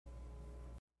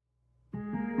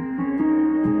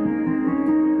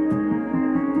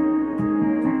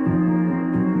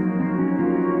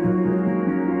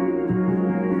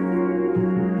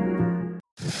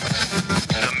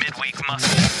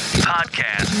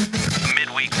The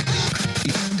Midweek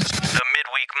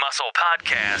Muscle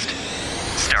Podcast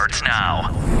starts now.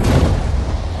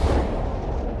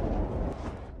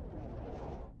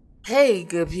 Hey,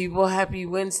 good people. Happy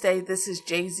Wednesday. This is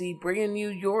Jay-Z bringing you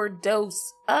your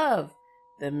dose of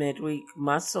the Midweek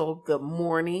Muscle. Good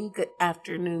morning, good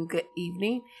afternoon, good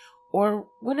evening, or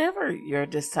whenever you're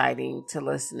deciding to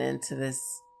listen into this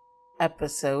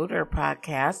episode or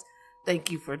podcast.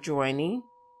 Thank you for joining.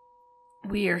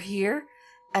 We are here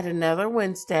at another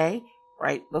Wednesday,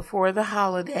 right before the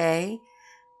holiday,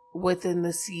 within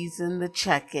the season, the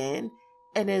check-in.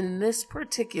 And in this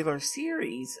particular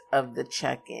series of the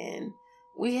check-in,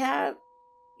 we have,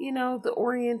 the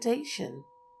orientation.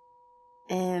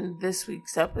 And this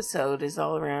week's episode is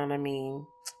all around,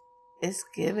 it's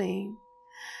giving.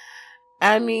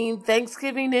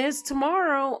 Thanksgiving is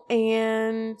tomorrow.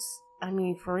 And,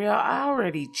 for real, I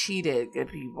already cheated, good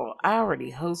people. I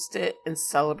already hosted and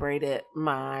celebrated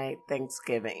my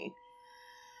Thanksgiving.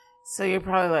 So you're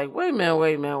probably like, wait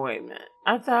a minute.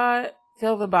 I thought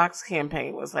Fill the Box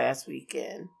campaign was last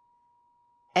weekend.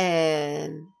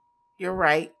 And you're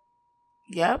right.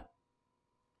 Yep.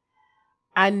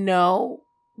 I know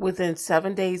within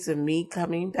 7 days of me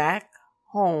coming back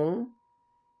home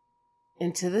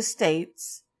into the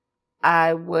States,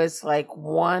 I was like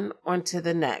one onto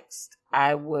the next.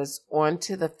 I was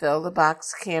onto the Fill the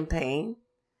Box campaign,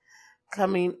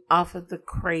 coming off of the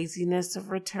craziness of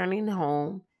returning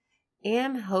home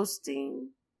and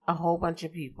hosting a whole bunch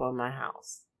of people in my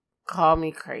house. Call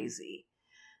me crazy.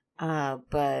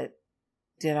 But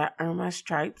did I earn my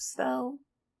stripes though?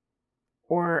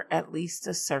 Or at least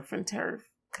a surf and turf?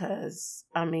 Cause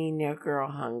your girl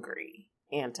hungry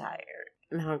and tired.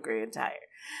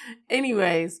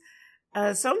 Anyways,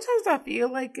 sometimes I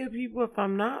feel like good people, if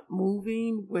I'm not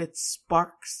moving with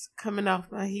sparks coming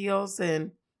off my heels,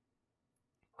 and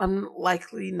I'm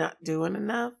likely not doing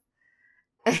enough.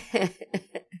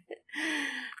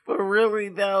 But really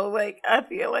though, I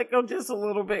feel like I'm just a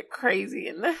little bit crazy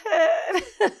in the head.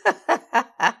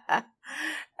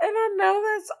 And I know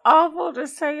that's awful to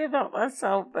say about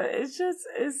myself, but it's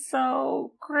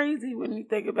so crazy when you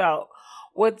think about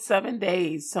what 7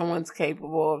 days someone's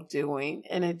capable of doing.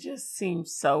 And it just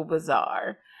seems so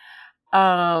bizarre.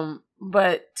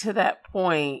 But to that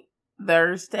point,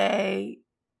 Thursday,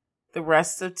 the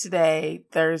rest of today,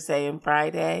 Thursday and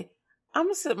Friday, I'm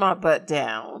going to sit my butt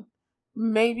down.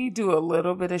 Maybe do a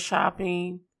little bit of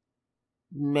shopping.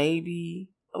 On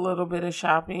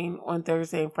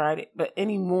Thursday and Friday. But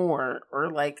any more,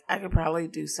 or I could probably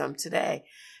do some today.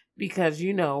 Because,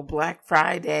 Black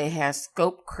Friday has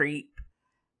scope creep.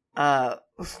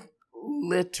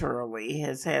 Literally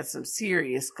has had some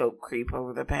serious scope creep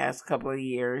over the past couple of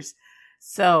years.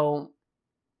 So,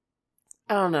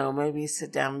 I don't know, maybe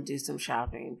sit down and do some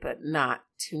shopping, but not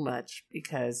too much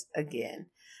because, again,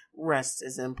 rest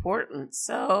is important.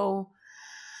 So,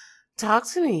 talk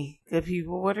to me, good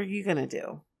people. What are you going to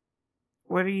do?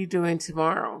 What are you doing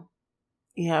tomorrow?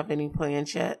 You have any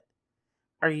plans yet?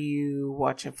 Are you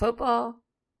watching football?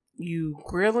 You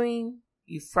grilling?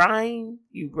 You frying?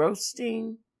 You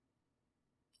roasting?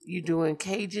 You doing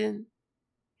Cajun?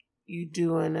 You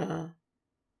doing a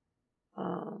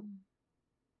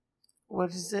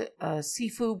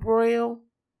seafood broil?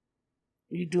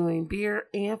 You doing beer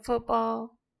and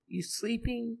football? You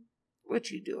sleeping? What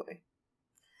you doing?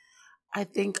 I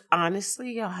think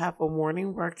honestly I'll have a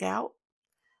morning workout.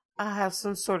 I'll have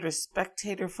some sort of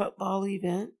spectator football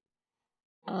event.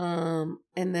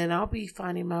 And then I'll be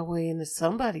finding my way into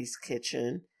somebody's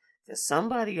kitchen. Because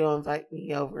somebody will invite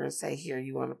me over and say, here,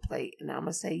 you want a plate? And I'm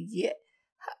going to say, yeah.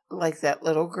 Like that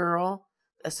little girl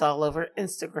that's all over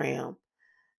Instagram.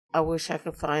 I wish I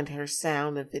could find her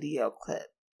sound and video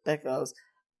clip that goes,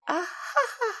 ah ha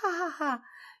ha ha ha ha.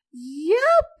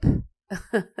 Yep.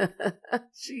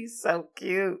 She's so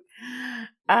cute.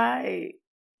 I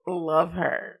love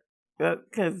her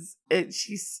because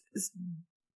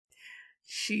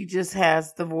she just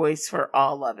has the voice for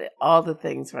all of it, all the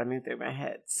things running through my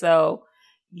head. So,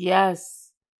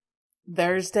 yes,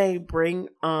 Thursday, bring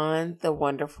on the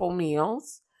wonderful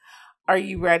meals. Are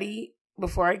you ready?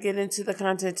 Before I get into the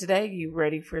content today, you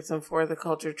ready for some For the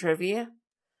Culture trivia?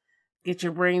 Get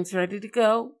your brains ready to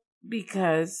go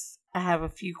because I have a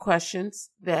few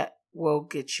questions that will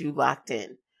get you locked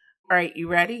in. All right, you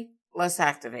ready? Let's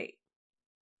activate.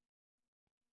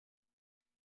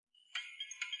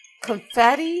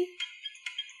 Confetti?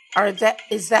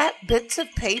 Is that bits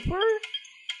of paper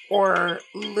or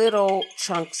little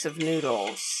chunks of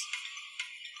noodles?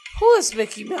 Who is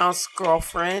Mickey Mouse's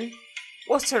girlfriend?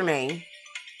 What's her name?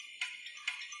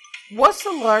 What's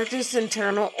the largest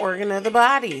internal organ of the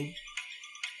body?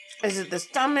 Is it the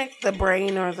stomach, the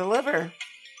brain, or the liver?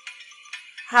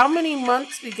 How many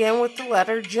months begin with the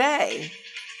letter J?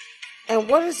 And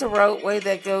what is a roadway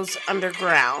that goes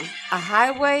underground? A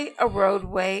highway, a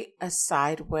roadway, a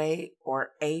sideway,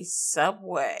 or a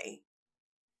subway?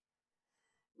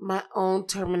 My own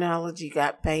terminology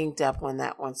got banged up on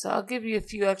that one, so I'll give you a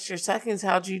few extra seconds.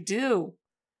 How'd you do?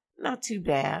 Not too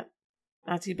bad.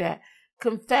 Not too bad.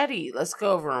 Confetti, let's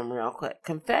go over them real quick.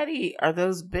 Confetti are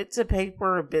those bits of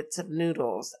paper or bits of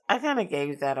noodles. I kind of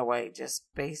gave that away just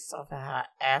based off of how I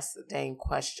asked the dang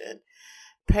question.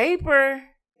 Paper,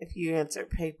 if you answered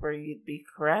paper, you'd be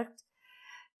correct.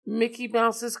 Mickey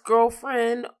Mouse's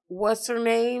girlfriend, what's her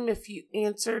name? If you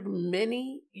answered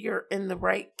Minnie, you're in the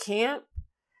right camp.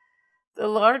 The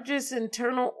largest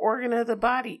internal organ of the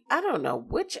body. I don't know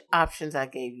which options I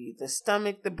gave you. The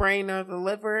stomach, the brain, or the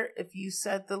liver. If you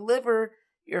said the liver,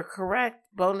 you're correct.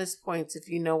 Bonus points if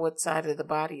you know what side of the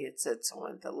body it sits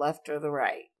on. The left or the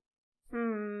right.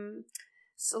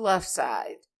 It's the left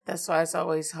side. That's why it's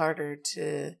always harder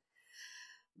to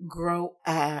grow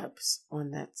abs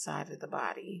on that side of the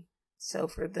body. So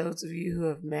for those of you who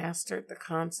have mastered the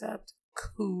concept,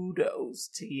 kudos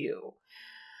to you.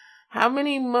 How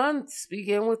many months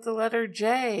begin with the letter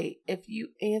J? If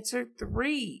you answered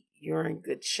 3, you're in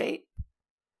good shape.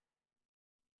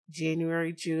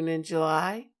 January, June, and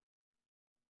July.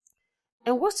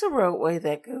 And what's a roadway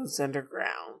that goes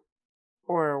underground?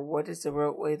 Or what is a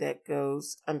roadway that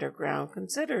goes underground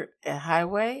considered? A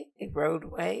highway, a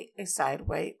roadway, a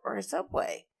sideway, or a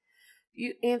subway?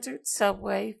 You answered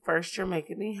subway. First, you're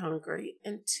making me hungry.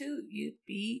 And 2, you'd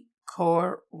be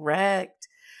correct.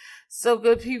 So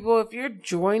good people, if you're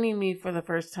joining me for the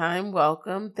first time,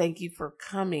 welcome. Thank you for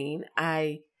coming.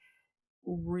 I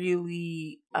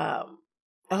really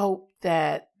hope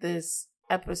that this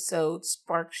episode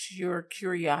sparks your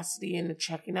curiosity into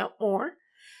checking out more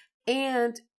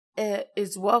and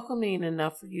is welcoming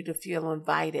enough for you to feel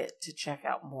invited to check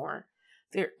out more.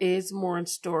 There is more in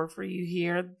store for you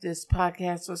here. This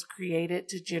podcast was created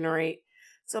to generate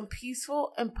some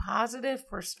peaceful and positive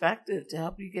perspective to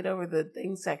help you get over the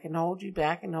things that can hold you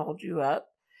back and hold you up.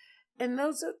 And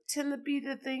those tend to be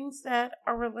the things that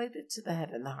are related to the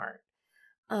head and the heart.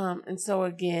 And so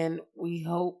again, we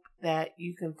hope that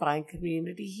you can find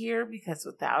community here because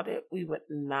without it, we would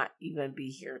not even be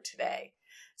here today.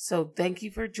 So thank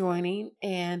you for joining,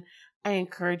 and I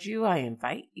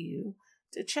invite you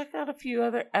to check out a few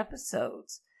other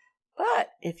episodes. But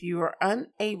if you are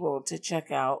unable to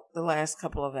check out the last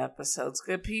couple of episodes,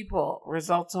 good people,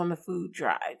 results on the food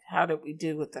drive. How did we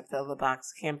do with the Fill the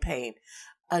Box campaign?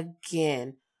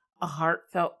 Again, a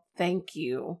heartfelt thank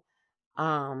you,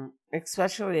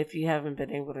 especially if you haven't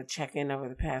been able to check in over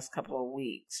the past couple of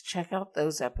weeks. Check out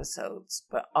those episodes.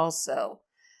 But also,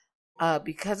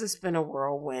 because it's been a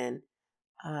whirlwind,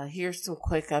 here's some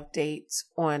quick updates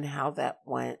on how that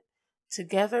went.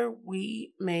 Together,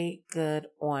 we made good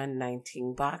on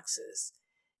 19 boxes.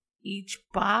 Each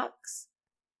box,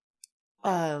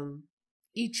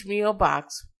 each meal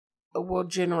box will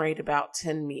generate about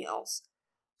 10 meals.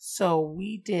 So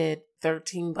we did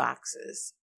 13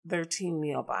 boxes, 13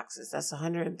 meal boxes. That's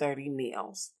 130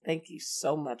 meals. Thank you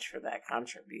so much for that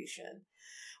contribution.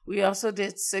 We also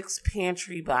did 6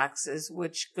 pantry boxes,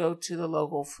 which go to the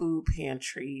local food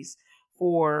pantries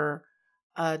for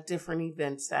different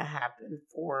events that happen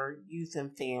for youth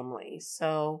and families.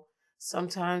 So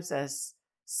sometimes as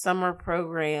summer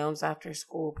programs, after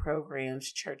school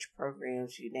programs, church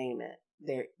programs, you name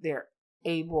it, they're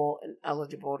able and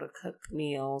eligible to cook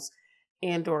meals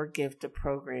and or give to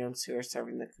programs who are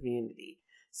serving the community.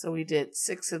 So we did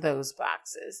 6 of those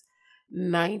boxes,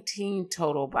 19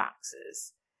 total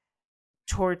boxes.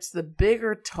 Towards the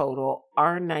bigger total,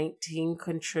 our 19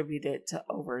 contributed to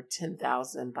over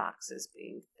 10,000 boxes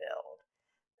being filled.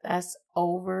 That's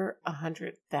over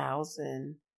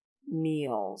 100,000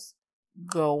 meals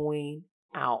going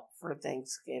out for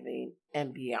Thanksgiving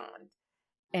and beyond.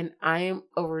 And I am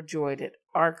overjoyed at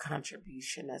our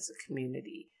contribution as a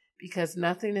community because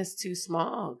nothing is too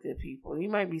small, good people. You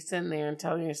might be sitting there and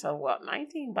telling yourself, well,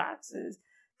 19 boxes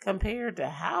compared to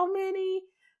how many?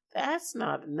 That's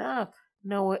not enough.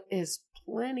 No, it is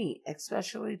plenty,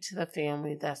 especially to the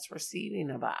family that's receiving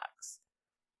a box.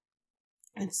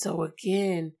 And so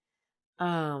again,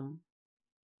 I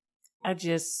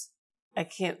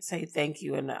can't say thank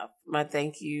you enough. My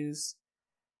thank yous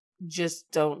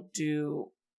just don't do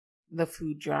the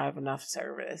food drive enough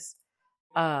service.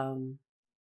 I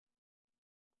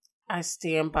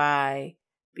stand by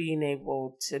being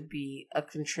able to be a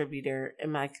contributor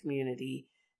in my community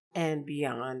and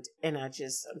beyond. And I'm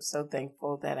so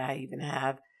thankful that I even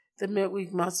have the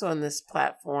midweek muscle on this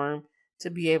platform to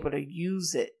be able to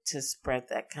use it to spread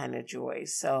that kind of joy.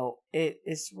 So it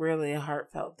is really a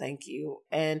heartfelt thank you.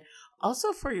 And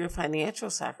also for your financial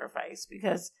sacrifice,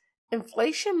 because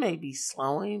inflation may be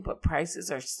slowing, but prices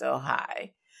are still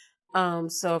high.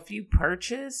 So if you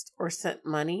purchased or sent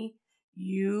money,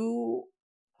 you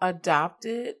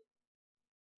adopted,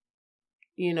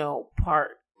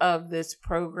 part of this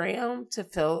program to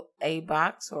fill a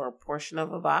box or a portion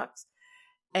of a box,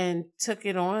 and took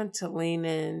it on to lean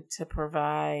in to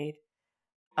provide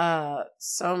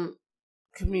some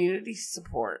community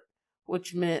support,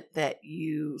 which meant that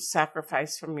you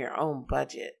sacrificed from your own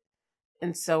budget.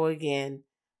 And so again,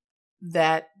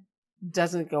 that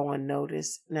doesn't go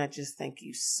unnoticed. And I just thank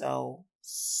you so,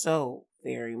 so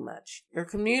very much. Your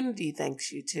community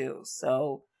thanks you too.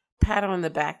 So pat on the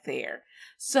back there.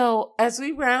 So as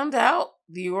we round out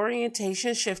the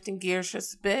orientation, shifting gears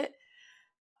just a bit,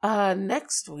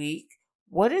 next week,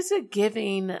 what is it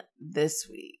giving this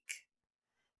week?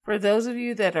 For those of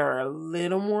you that are a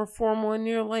little more formal in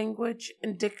your language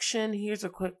and diction, here's a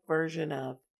quick version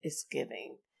of it's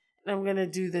giving. And I'm going to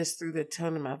do this through the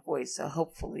tone of my voice, so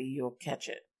hopefully you'll catch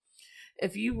it.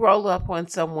 If you roll up on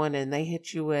someone and they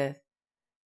hit you with,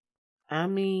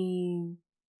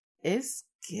 it's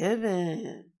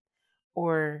giving,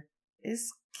 or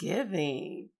it's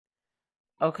giving.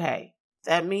 Okay,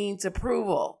 that means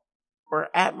approval or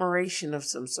admiration of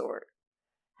some sort.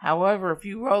 However, if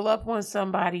you roll up on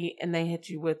somebody and they hit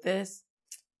you with this,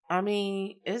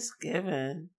 it's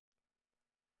giving,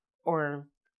 or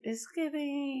it's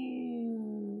giving.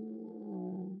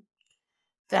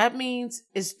 That means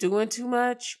it's doing too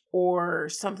much or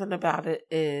something about it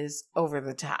is over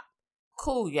the top.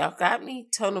 Cool, y'all got me?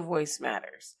 Tone of voice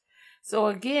matters. So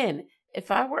again, if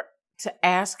I were to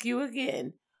ask you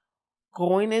again,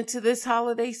 going into this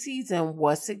holiday season,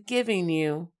 what's it giving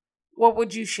you? What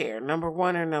would you share? Number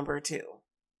 1 or number 2?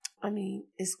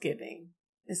 It's giving.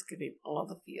 It's giving all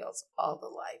the feels, all the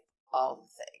life, all the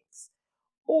things.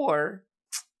 Or,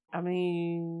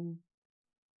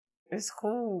 it's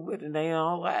cool, but it ain't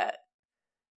all that.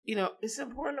 It's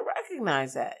important to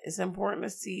recognize that. It's important to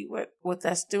see what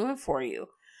that's doing for you.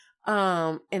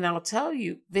 And I'll tell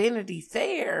you, Vanity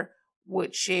Fair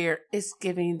would share it's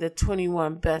giving the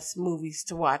 21 best movies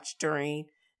to watch during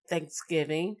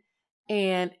Thanksgiving.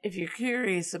 And if you're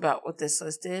curious about what this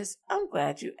list is, I'm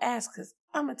glad you asked, because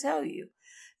I'm going to tell you.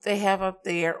 They have up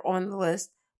there on the list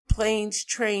Planes,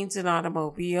 Trains, and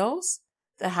Automobiles,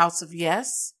 The House of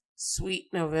Yes,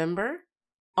 Sweet November,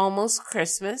 Almost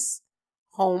Christmas,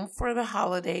 Home for the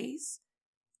Holidays,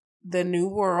 The New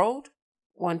World,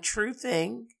 One True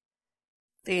Thing,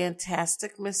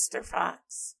 Fantastic Mr.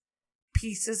 Fox,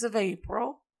 Pieces of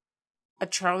April, A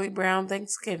Charlie Brown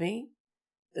Thanksgiving,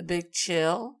 The Big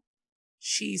Chill,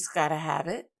 She's Gotta Have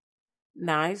It,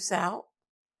 Knives Out,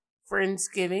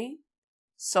 Friendsgiving,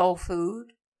 Soul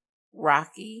Food,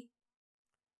 Rocky,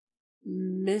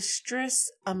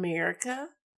 Mistress America,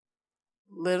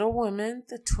 Little Women,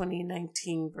 the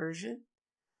 2019 version,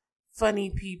 Funny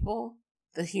People,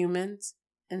 The Humans,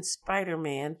 and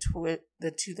Spider-Man,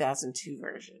 the 2002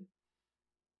 version.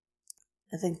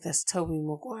 I think that's Tobey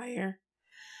Maguire.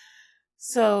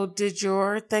 So, did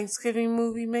your Thanksgiving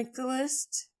movie make the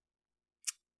list?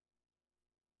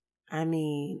 I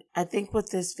think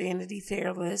with this Vanity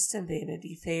Fair list, and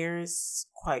Vanity Fair is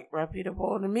quite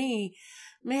reputable to me,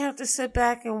 I may have to sit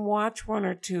back and watch 1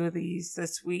 or 2 of these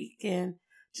this week and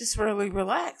just really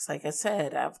relax. Like I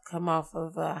said, I've come off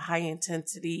of a high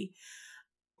intensity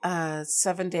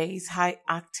 7 days, high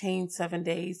octane 7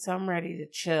 days, so I'm ready to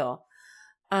chill.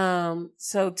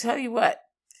 So tell you what,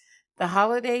 the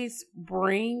holidays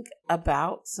bring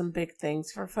about some big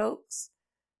things for folks.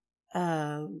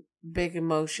 Big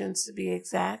emotions to be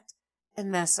exact,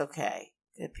 and that's okay,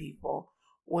 good people.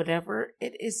 Whatever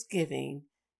it is giving,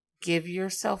 give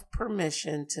yourself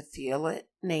permission to feel it,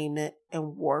 name it,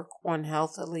 and work on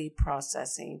healthily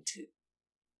processing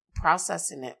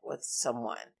it with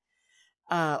someone,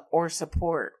 or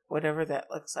support, whatever that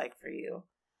looks like for you.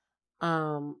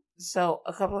 So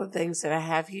a couple of things that I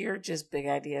have here, just big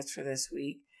ideas for this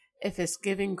week. If it's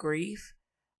giving grief,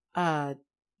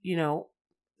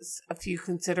 a few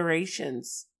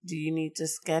considerations. Do you need to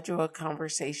schedule a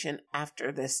conversation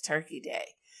after this Turkey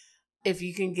Day? If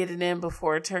you can get it in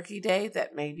before Turkey Day,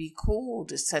 that may be cool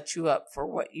to set you up for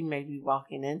what you may be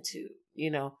walking into.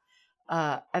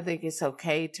 I think it's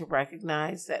okay to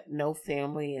recognize that no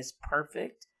family is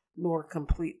perfect nor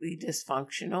completely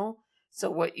dysfunctional.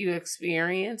 So what you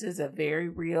experience is a very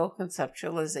real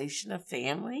conceptualization of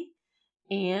family,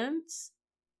 and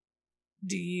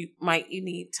Might you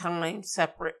need time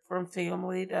separate from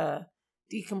family to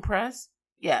decompress?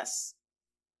 Yes.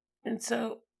 And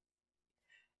so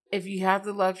if you have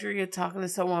the luxury of talking to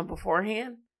someone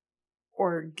beforehand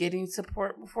or getting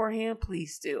support beforehand,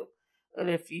 please do. But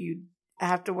if you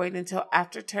have to wait until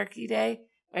after Turkey Day,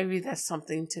 maybe that's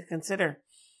something to consider.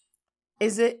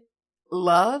 Is it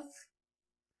love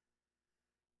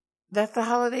that the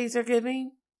holidays are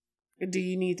giving? Do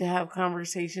you need to have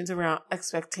conversations around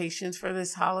expectations for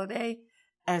this holiday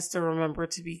as to remember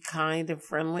to be kind and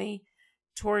friendly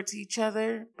towards each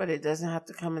other, but it doesn't have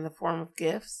to come in the form of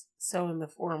gifts. So in the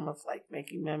form of like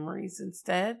making memories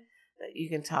instead that you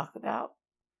can talk about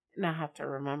and not have to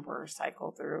remember or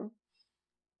cycle through.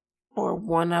 Or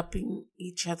one-upping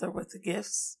each other with the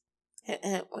gifts. Hint,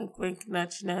 hint, wink, wink,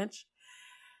 nudge, nudge.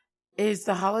 Is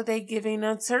the holiday giving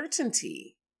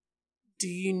uncertainty? Do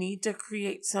you need to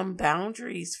create some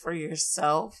boundaries for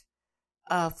yourself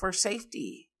for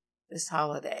safety this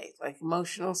holiday? Like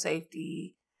emotional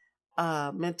safety,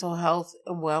 mental health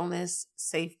and wellness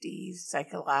safety,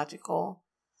 psychological.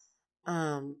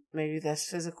 Maybe that's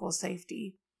physical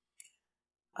safety.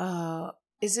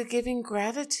 Is it giving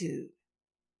gratitude?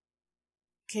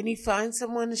 Can you find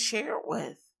someone to share it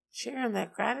with? Sharing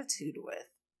that gratitude with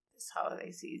this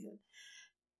holiday season.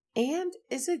 And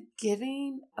is it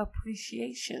giving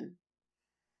appreciation?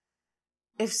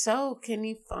 If so, can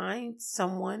you find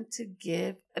someone to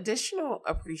give additional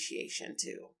appreciation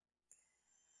to?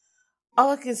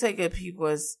 All I can say, good people,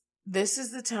 is this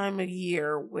is the time of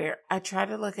year where I try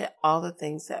to look at all the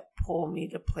things that pull me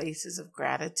to places of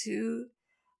gratitude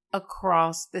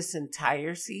across this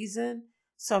entire season,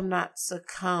 so I'm not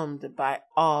succumbed by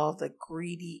all the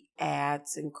greedy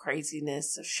ads and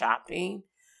craziness of shopping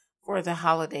for the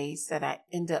holidays that I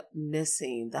end up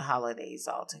missing the holidays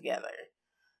altogether.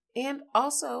 And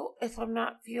also, if I'm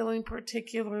not feeling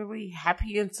particularly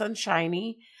happy and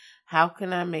sunshiny, how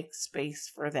can I make space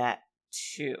for that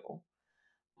too?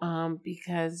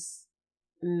 Because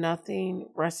nothing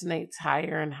resonates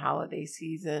higher in holiday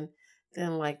season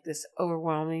than like this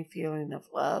overwhelming feeling of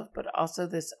love, but also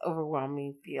this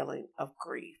overwhelming feeling of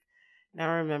grief.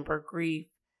 Now remember, grief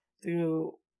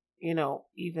through,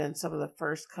 even some of the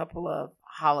first couple of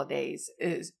holidays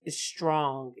is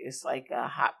strong. It's like a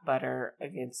hot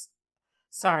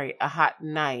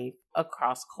knife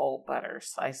across cold butter,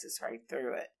 slices right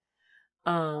through it.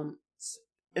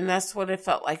 And that's what it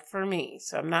felt like for me.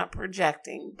 So I'm not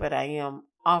projecting, but I am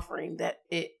offering that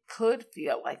it could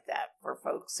feel like that for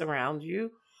folks around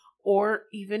you or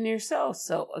even yourself.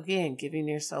 So again, giving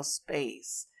yourself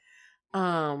space.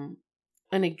 And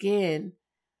again,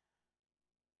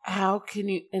 how can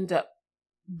you end up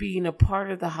being a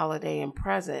part of the holiday and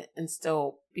present and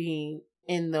still being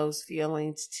in those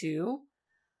feelings too?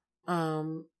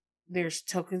 There's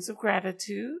tokens of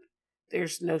gratitude,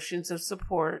 there's notions of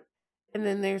support, and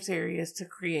then there's areas to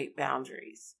create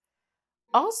boundaries.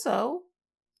 Also,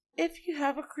 if you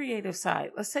have a creative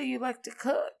side, let's say you like to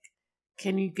cook,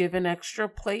 can you give an extra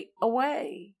plate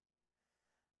away?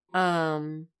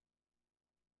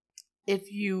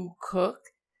 If you cook,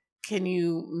 can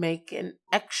you make an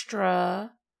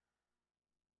extra,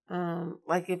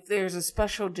 like if there's a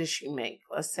special dish you make,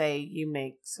 let's say you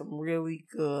make some really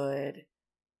good,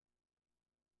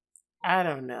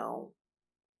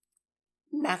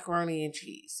 macaroni and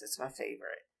cheese. That's my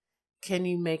favorite. Can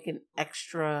you make an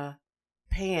extra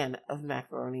pan of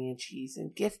macaroni and cheese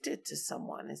and gift it to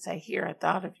someone and say, here, I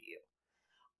thought of you?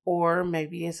 Or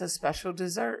maybe it's a special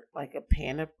dessert, like a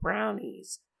pan of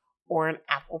brownies or an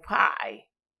apple pie.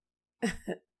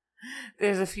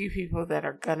 There's a few people that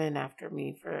are gunning after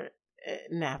me for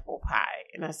an apple pie.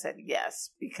 And I said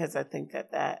yes, because I think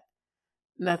that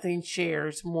nothing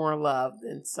shares more love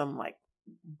than some like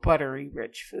buttery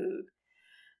rich food.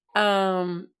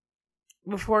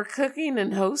 Before cooking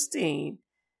and hosting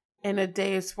and a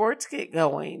day of sports get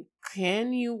going,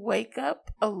 can you wake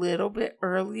up a little bit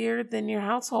earlier than your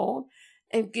household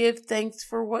and give thanks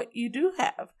for what you do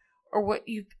have or what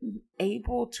you've been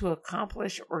able to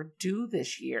accomplish or do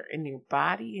this year in your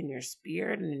body, in your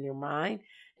spirit, and in your mind,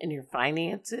 in your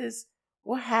finances?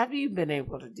 What have you been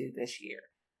able to do this year?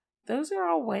 Those are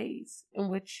all ways in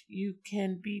which you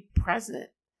can be present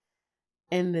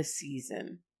in this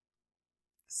season.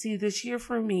 See, this year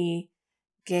for me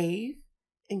gave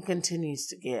and continues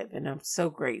to give, and I'm so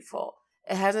grateful.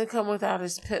 It hasn't come without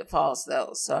its pitfalls,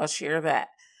 though, so I'll share that.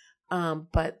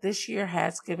 But this year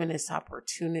has given us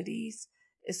opportunities.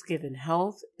 It's given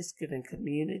health. It's given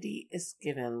community. It's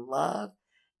given love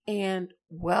and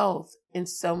wealth in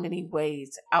so many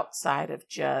ways outside of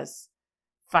just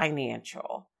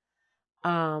financial.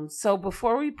 So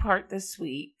before we part this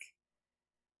week,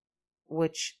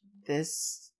 which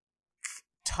this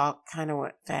talk kind of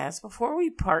went fast. Before we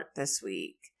part this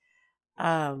week,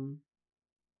 I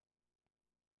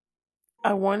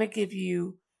want to give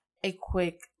you a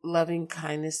quick loving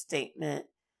kindness statement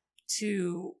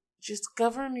to just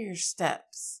govern your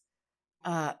steps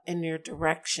in your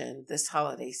direction this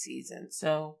holiday season.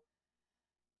 So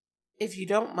if you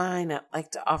don't mind, I'd like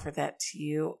to offer that to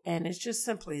you. And it's just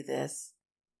simply this.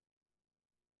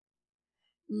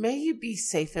 May you be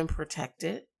safe and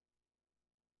protected.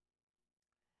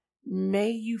 May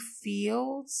you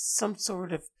feel some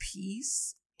sort of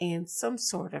peace and some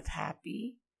sort of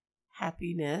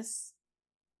happiness.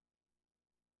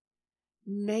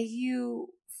 May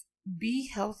you be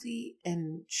healthy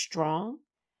and strong,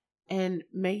 and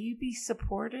may you be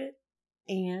supported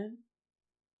and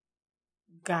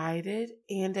guided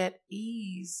and at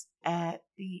ease at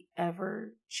the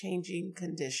ever-changing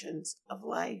conditions of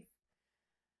life.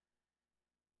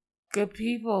 Good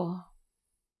people,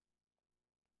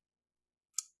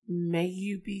 may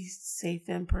you be safe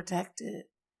and protected.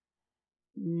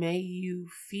 May you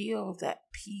feel that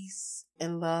peace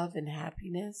and love and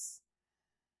happiness.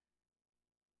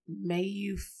 May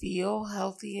you feel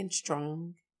healthy and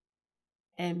strong.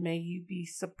 And may you be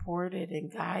supported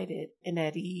and guided and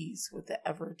at ease with the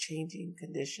ever-changing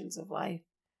conditions of life.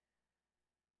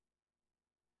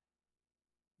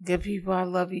 Good people, I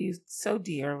love you so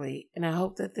dearly, and I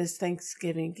hope that this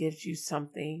Thanksgiving gives you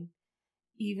something,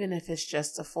 even if it's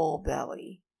just a full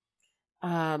belly.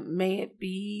 May it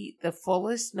be the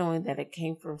fullest, knowing that it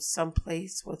came from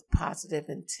someplace with positive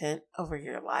intent over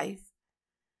your life.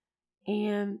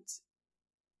 And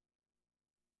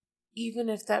even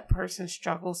if that person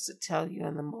struggles to tell you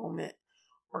in the moment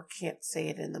or can't say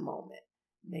it in the moment,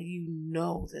 may you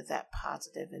know that that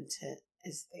positive intent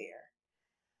is there.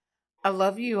 I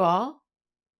love you all.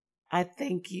 I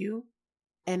thank you,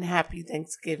 and happy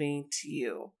Thanksgiving to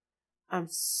you. I'm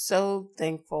so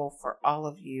thankful for all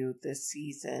of you this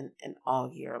season and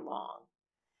all year long.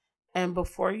 And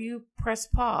before you press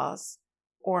pause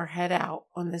or head out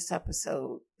on this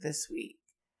episode this week,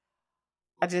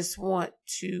 I just want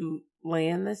to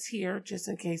land this here just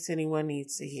in case anyone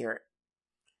needs to hear it.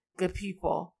 Good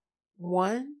people,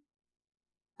 one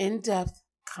in-depth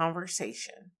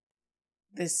conversation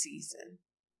this season,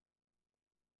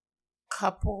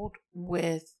 coupled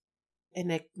with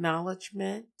an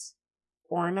acknowledgement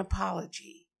or an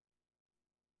apology,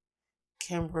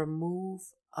 can remove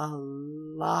a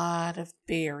lot of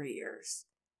barriers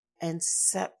and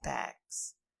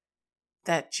setbacks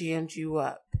that jammed you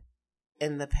up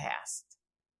in the past,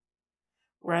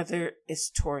 whether it's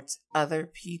towards other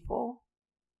people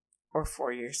or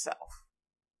for yourself.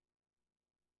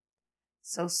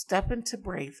 So step into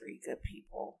bravery, good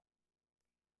people.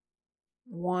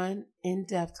 One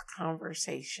in-depth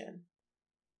conversation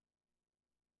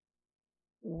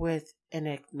with an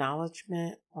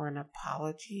acknowledgement or an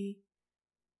apology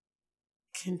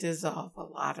can dissolve a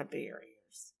lot of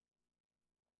barriers.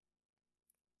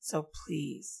 So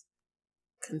please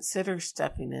consider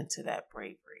stepping into that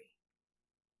bravery.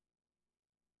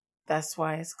 That's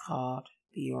why it's called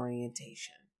the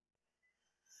orientation.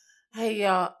 Hey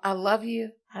y'all, I love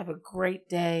you. Have a great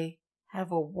day.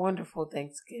 Have a wonderful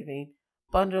Thanksgiving.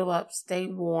 Bundle up, stay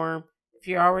warm. If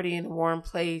you're already in a warm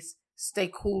place, stay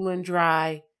cool and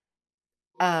dry.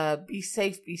 Be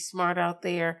safe, be smart out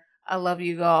there. I love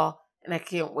you all, and I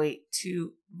can't wait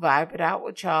to vibe it out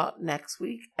with y'all next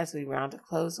week as we round a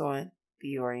close on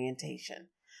the orientation.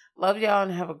 Love y'all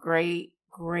and have a great,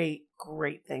 great,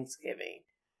 great Thanksgiving.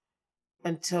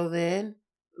 Until then,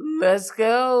 let's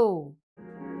go.